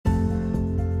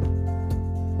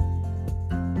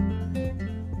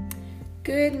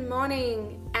Good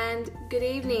morning and good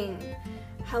evening.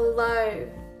 Hello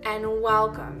and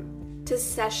welcome to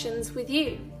Sessions with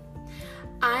You.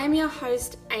 I am your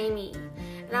host, Amy,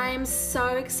 and I am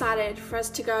so excited for us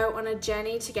to go on a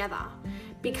journey together,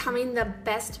 becoming the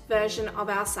best version of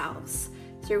ourselves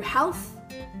through health,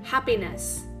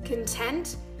 happiness,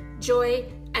 content, joy,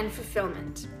 and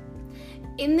fulfillment.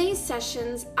 In these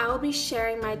sessions, I will be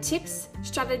sharing my tips,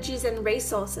 strategies, and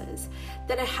resources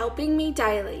that are helping me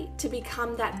daily to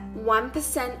become that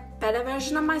 1% better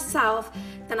version of myself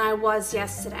than I was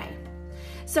yesterday.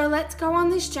 So let's go on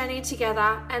this journey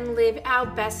together and live our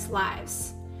best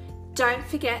lives. Don't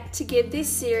forget to give this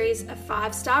series a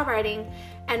 5-star rating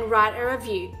and write a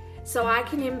review so I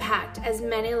can impact as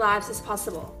many lives as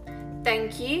possible.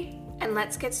 Thank you, and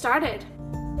let's get started.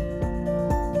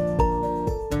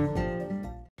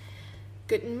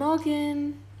 Guten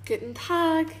Morgen, guten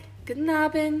Tag, guten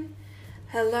Abend.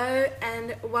 Hello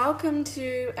and welcome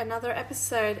to another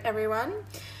episode, everyone.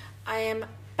 I am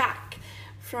back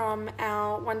from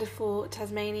our wonderful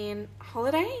Tasmanian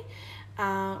holiday.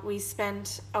 We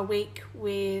spent a week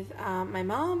with my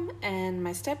mum and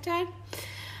my stepdad.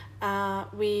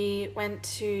 We went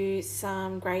to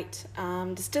some great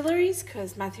distilleries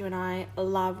because Matthew and I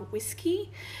love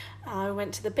whiskey. We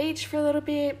went to the beach for a little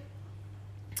bit.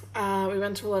 We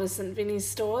went to a lot of St. Vinny's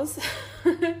stores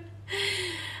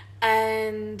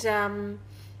and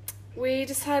we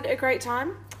just had a great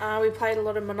time. We played a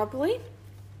lot of Monopoly,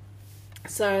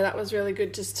 so that was really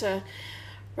good just to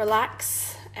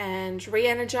relax and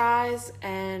re-energize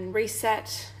and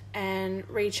reset and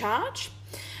recharge.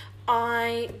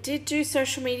 I did do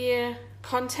social media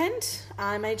content.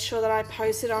 I made sure that I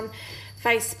posted on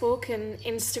Facebook and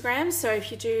Instagram, so if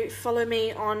you do follow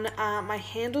me on my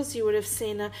handles, you would have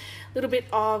seen a little bit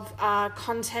of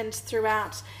content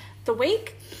throughout the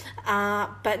week.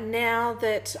 But now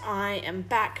that I am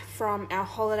back from our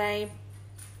holiday,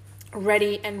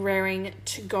 ready and raring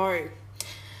to go.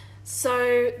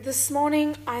 So this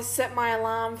morning I set my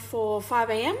alarm for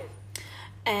 5 a.m.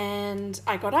 and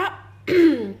I got up,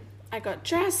 I got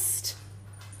dressed,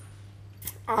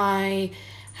 I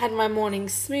had my morning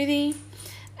smoothie,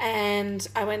 and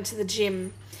I went to the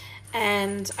gym.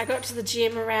 And I got to the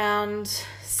gym around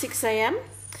 6 a.m.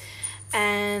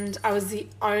 and I was the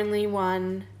only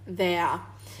one there.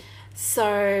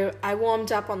 So I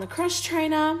warmed up on the cross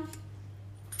trainer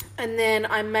and then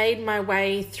I made my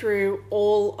way through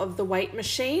all of the weight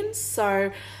machines.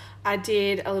 So I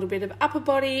did a little bit of upper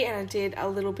body and I did a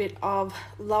little bit of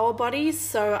lower body.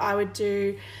 So I would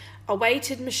do a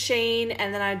weighted machine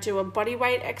and then I'd do a body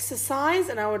weight exercise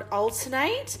and I would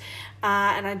alternate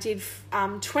and I did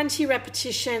 20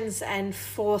 repetitions and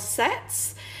 4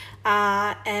 sets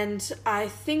and I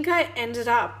think I ended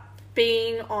up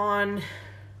being on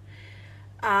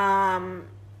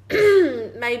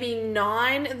maybe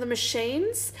 9 of the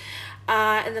machines.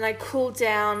 And then I cooled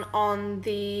down on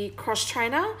the cross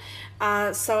trainer.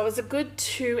 So it was a good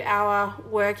 2-hour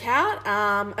workout.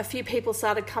 A few people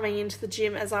started coming into the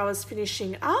gym as I was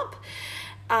finishing up.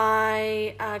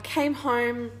 I came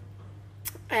home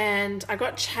and I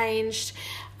got changed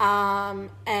and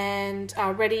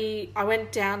ready. I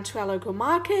went down to our local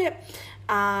market,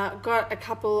 got a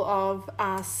couple of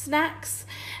snacks,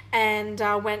 and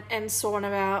went and saw one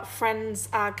of our friends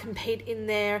compete in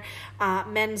their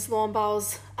men's lawn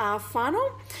bowls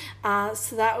final.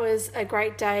 So that was a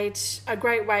great day, a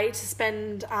great way to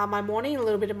spend my morning, a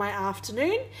little bit of my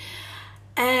afternoon.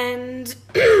 And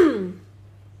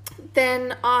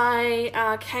then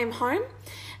I came home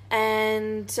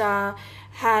and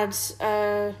had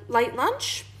a late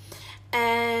lunch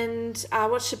and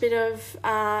watched a bit of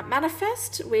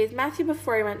Manifest with Matthew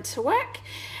before he went to work.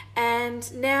 And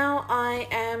now I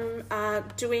am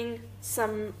doing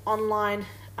some online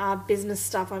business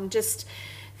stuff. I'm just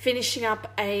finishing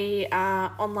up a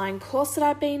online course that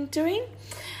I've been doing,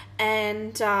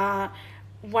 and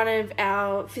one of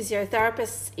our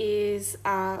physiotherapists is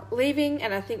leaving,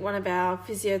 and I think one of our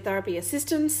physiotherapy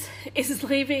assistants is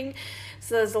leaving.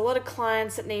 So there's a lot of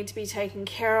clients that need to be taken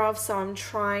care of. So I'm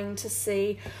trying to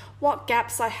see what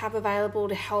gaps I have available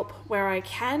to help where I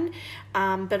can,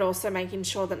 but also making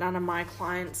sure that none of my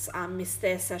clients miss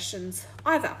their sessions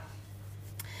either.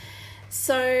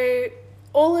 So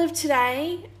all of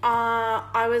today,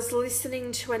 I was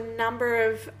listening to a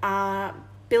number of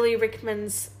Billy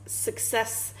Rickman's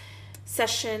Success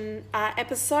Session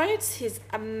episodes, his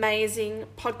amazing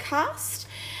podcast,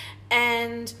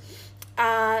 and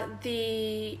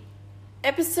the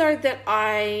episode that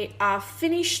I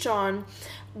finished on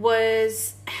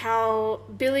was how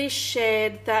Billy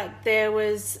shared that there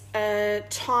was a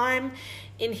time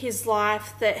in his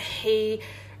life that he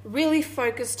really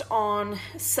focused on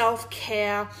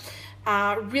self-care,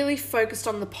 really focused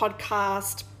on the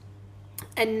podcast,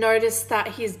 and noticed that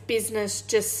his business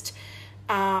just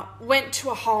went to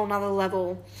a whole nother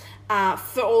level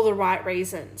for all the right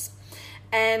reasons.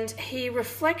 And he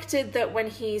reflected that when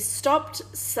he stopped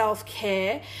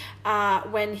self-care,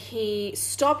 when he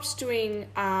stopped doing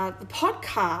the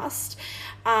podcast,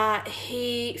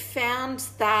 he found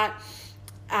that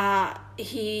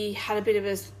he had a bit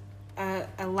of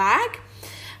a lag,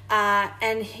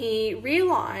 and he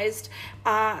realized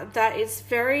that it's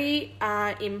very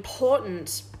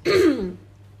important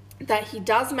that he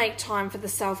does make time for the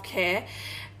self-care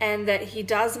and that he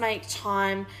does make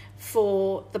time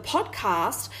for the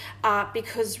podcast,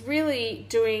 because really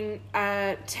doing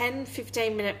a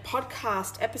 10-15 minute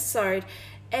podcast episode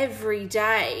every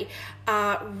day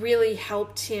really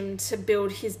helped him to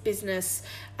build his business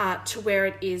to where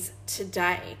it is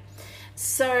today.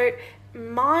 So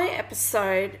my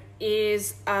episode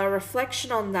is a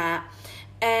reflection on that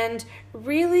and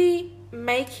really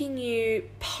making you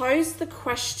pose the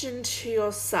question to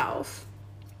yourself.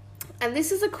 And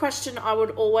this is a question I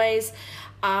would always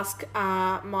ask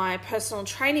my personal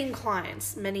training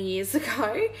clients many years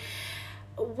ago.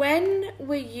 When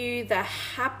were you the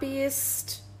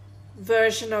happiest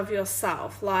version of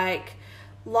yourself? Like,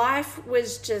 life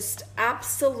was just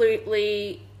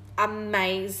absolutely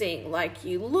amazing. Like,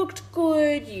 you looked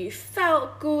good, you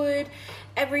felt good,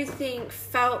 everything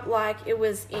felt like it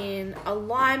was in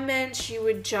alignment, you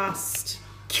were just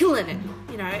killing it,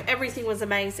 everything was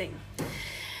amazing.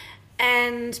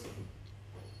 And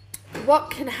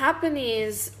what can happen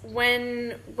is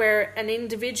when we're an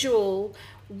individual,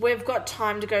 we've got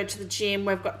time to go to the gym,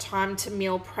 we've got time to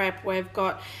meal prep, we've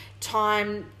got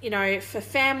time, for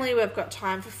family, we've got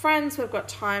time for friends, we've got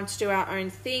time to do our own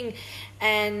thing.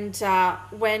 And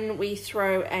when we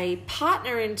throw a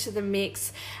partner into the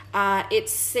mix, it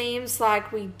seems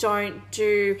like we don't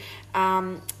do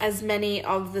as many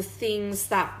of the things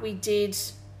that we did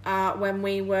when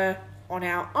we were on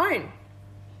our own.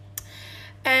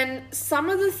 And some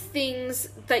of the things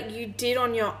that you did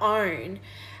on your own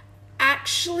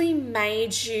actually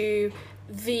made you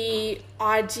the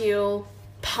ideal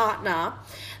partner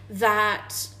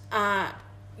that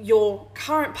your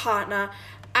current partner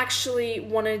actually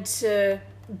wanted to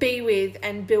be with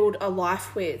and build a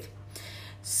life with.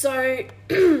 So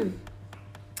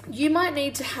you might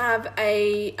need to have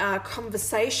a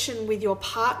conversation with your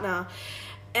partner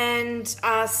and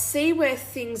see where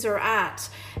things are at.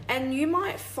 And you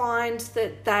might find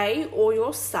that they or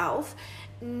yourself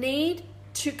need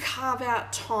to carve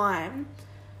out time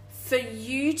for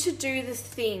you to do the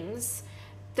things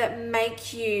that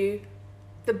make you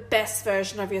the best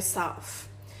version of yourself.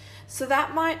 So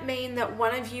that might mean that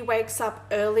one of you wakes up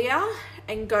earlier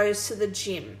and goes to the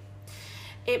gym.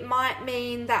 It might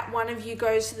mean that one of you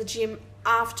goes to the gym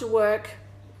after work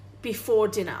before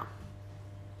dinner.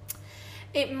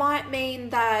 It might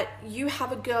mean that you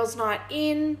have a girls' night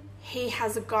in, he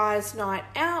has a guy's night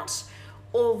out,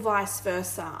 or vice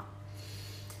versa.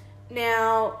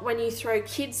 Now, when you throw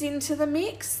kids into the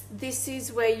mix, this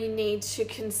is where you need to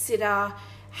consider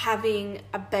having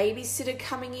a babysitter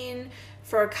coming in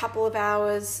for a couple of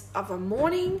hours of a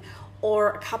morning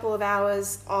or a couple of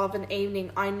hours of an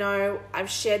evening. I know I've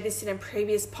shared this in a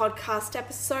previous podcast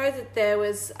episode that there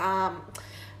was a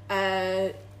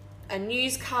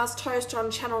newscast host on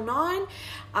Channel 9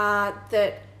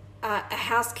 that a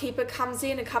housekeeper comes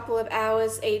in a couple of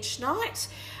hours each night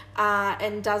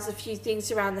and does a few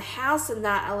things around the house, and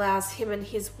that allows him and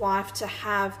his wife to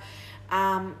have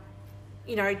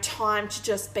time to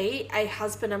just be a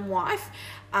husband and wife,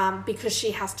 because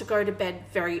she has to go to bed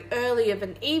very early of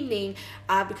an evening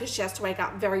because she has to wake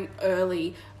up very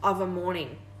early of a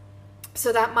morning.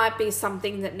 So that might be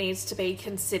something that needs to be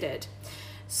considered.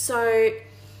 So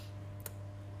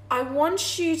I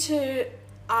want you to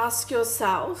ask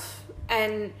yourself,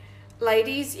 and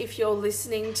ladies, if you're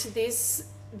listening to this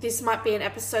might be an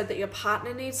episode that your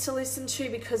partner needs to listen to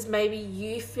because maybe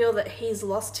you feel that he's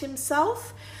lost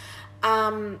himself.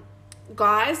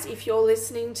 Guys, if you're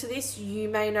listening to this, you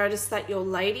may notice that your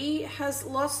lady has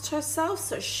lost herself,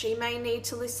 so she may need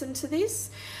to listen to this.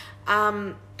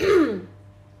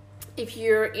 If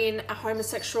you're in a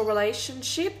homosexual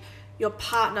relationship, your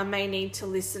partner may need to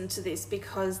listen to this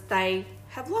because they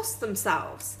have lost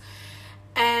themselves.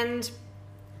 And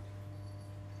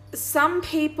some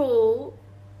people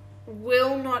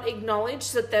will not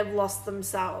acknowledge that they've lost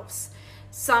themselves.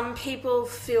 Some people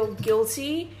feel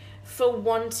guilty for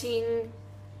wanting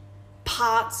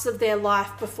parts of their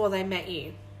life before they met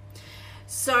you.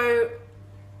 So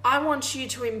I want you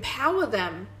to empower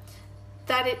them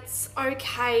that it's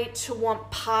okay to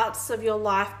want parts of your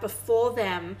life before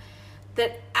them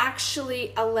that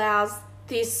actually allows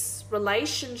this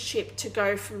relationship to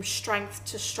go from strength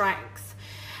to strength,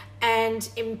 and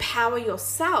empower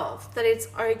yourself that it's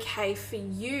okay for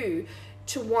you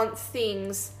to want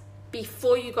things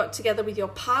before you got together with your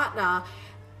partner,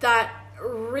 that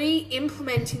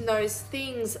re-implementing those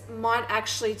things might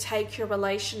actually take your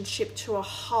relationship to a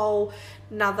whole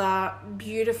nother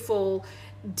beautiful,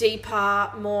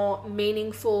 deeper, more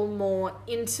meaningful, more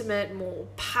intimate, more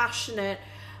passionate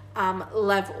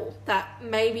level that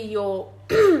maybe you're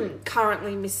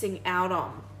currently missing out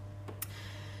on.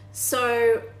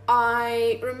 So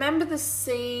I remember the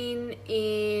scene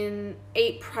in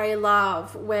Eat, Pray,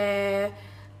 Love where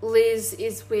Liz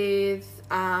is with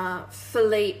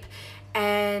Philippe,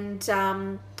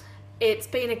 and it's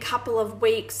been a couple of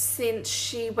weeks since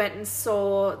she went and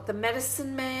saw the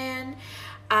medicine man.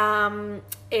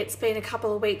 It's been a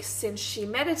couple of weeks since she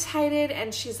meditated,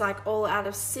 and she's like all out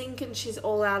of sync and she's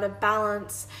all out of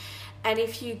balance. And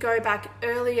if you go back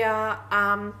earlier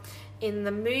in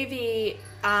the movie,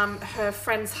 her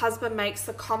friend's husband makes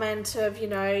the comment of, you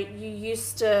know, you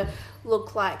used to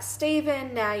look like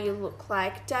Stephen, now you look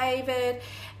like David.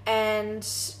 And,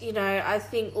 you know, I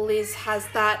think Liz has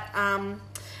that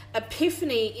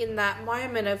epiphany in that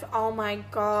moment of, oh my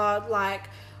God, like,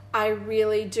 I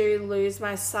really do lose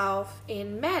myself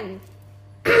in men.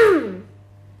 And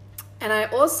I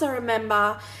also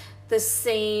remember the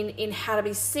scene in How to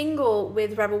Be Single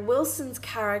with Rebel Wilson's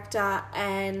character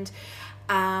and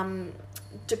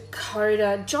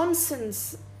Dakota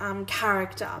Johnson's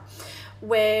character,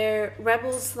 where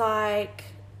Rebel's like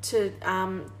to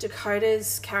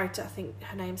Dakota's character, I think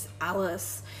her name's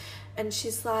Alice, and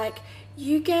she's like,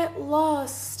 you get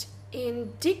lost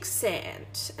in dick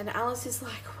sand. And Alice is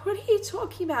like, what are you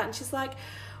talking about? And she's like,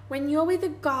 when you're with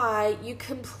a guy, you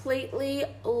completely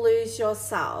lose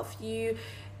yourself. You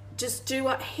just do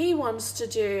what he wants to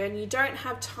do, and you don't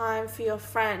have time for your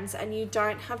friends, and you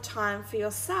don't have time for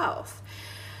yourself.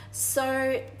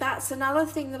 So that's another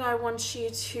thing that I want you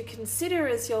to consider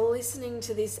as you're listening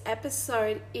to this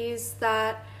episode, is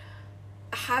that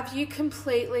have you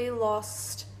completely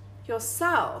lost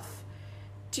yourself?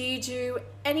 Do you do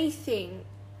anything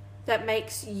that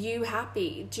makes you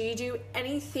happy? Do you do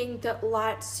anything that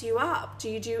lights you up? Do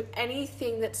you do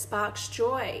anything that sparks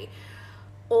joy?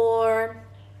 Or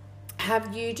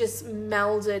have you just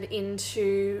melded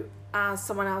into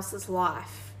someone else's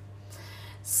life?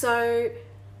 So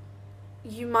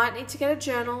you might need to get a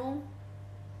journal.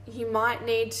 You might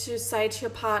need to say to your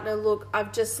partner, look,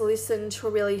 I've just listened to a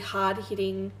really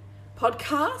hard-hitting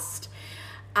podcast,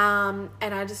 and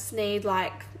I just need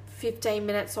like 15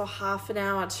 minutes or half an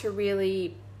hour to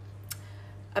really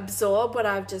absorb what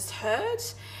I've just heard.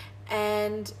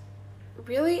 And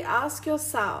really ask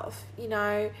yourself, you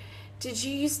know, did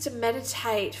you used to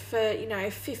meditate for,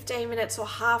 15 minutes or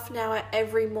half an hour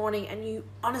every morning and you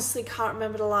honestly can't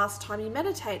remember the last time you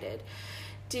meditated?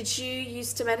 Did you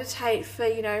used to meditate for,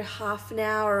 half an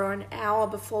hour or an hour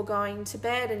before going to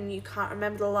bed and you can't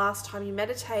remember the last time you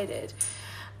meditated?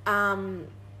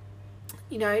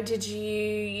 Did you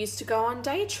used to go on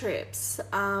day trips?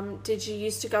 Did you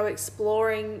used to go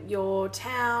exploring your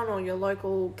town or your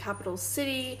local capital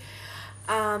city?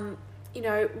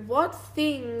 What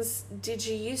things did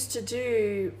you used to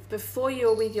do before you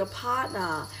were with your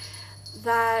partner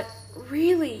that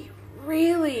really,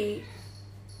 really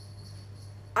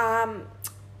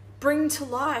bring to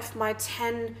life my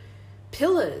 10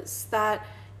 pillars, that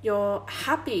you're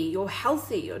happy, you're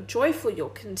healthy, you're joyful, you're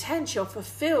content, you're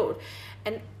fulfilled,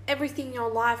 and everything in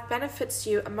your life benefits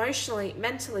you emotionally,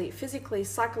 mentally, physically,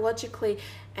 psychologically,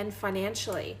 and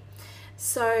financially.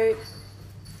 So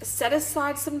set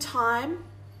aside some time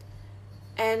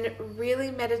and really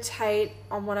meditate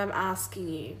on what I'm asking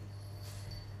you.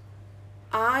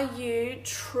 Are you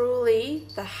truly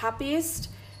the happiest,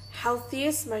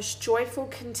 healthiest, most joyful,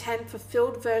 content,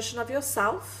 fulfilled version of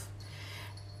yourself?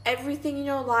 Everything in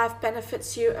your life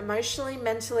benefits you emotionally,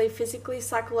 mentally, physically,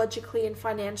 psychologically, and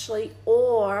financially,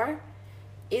 or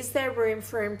is there room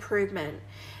for improvement?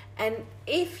 And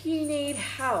if you need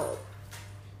help,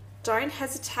 don't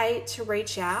hesitate to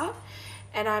reach out,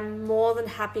 and I'm more than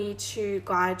happy to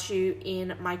guide you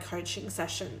in my coaching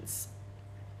sessions.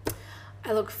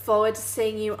 I look forward to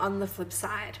seeing you on the flip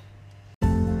side.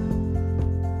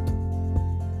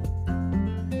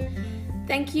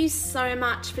 Thank you so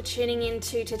much for tuning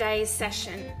into today's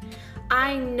session.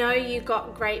 I know you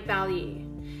got great value.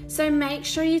 So make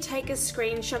sure you take a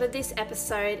screenshot of this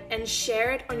episode and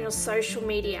share it on your social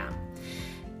media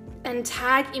and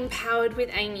tag Empowered with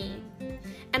Amy.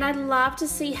 And I'd love to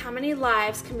see how many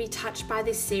lives can be touched by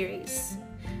this series.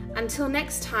 Until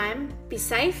next time, be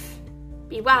safe,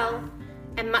 be well,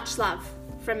 and much love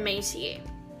from me to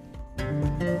you.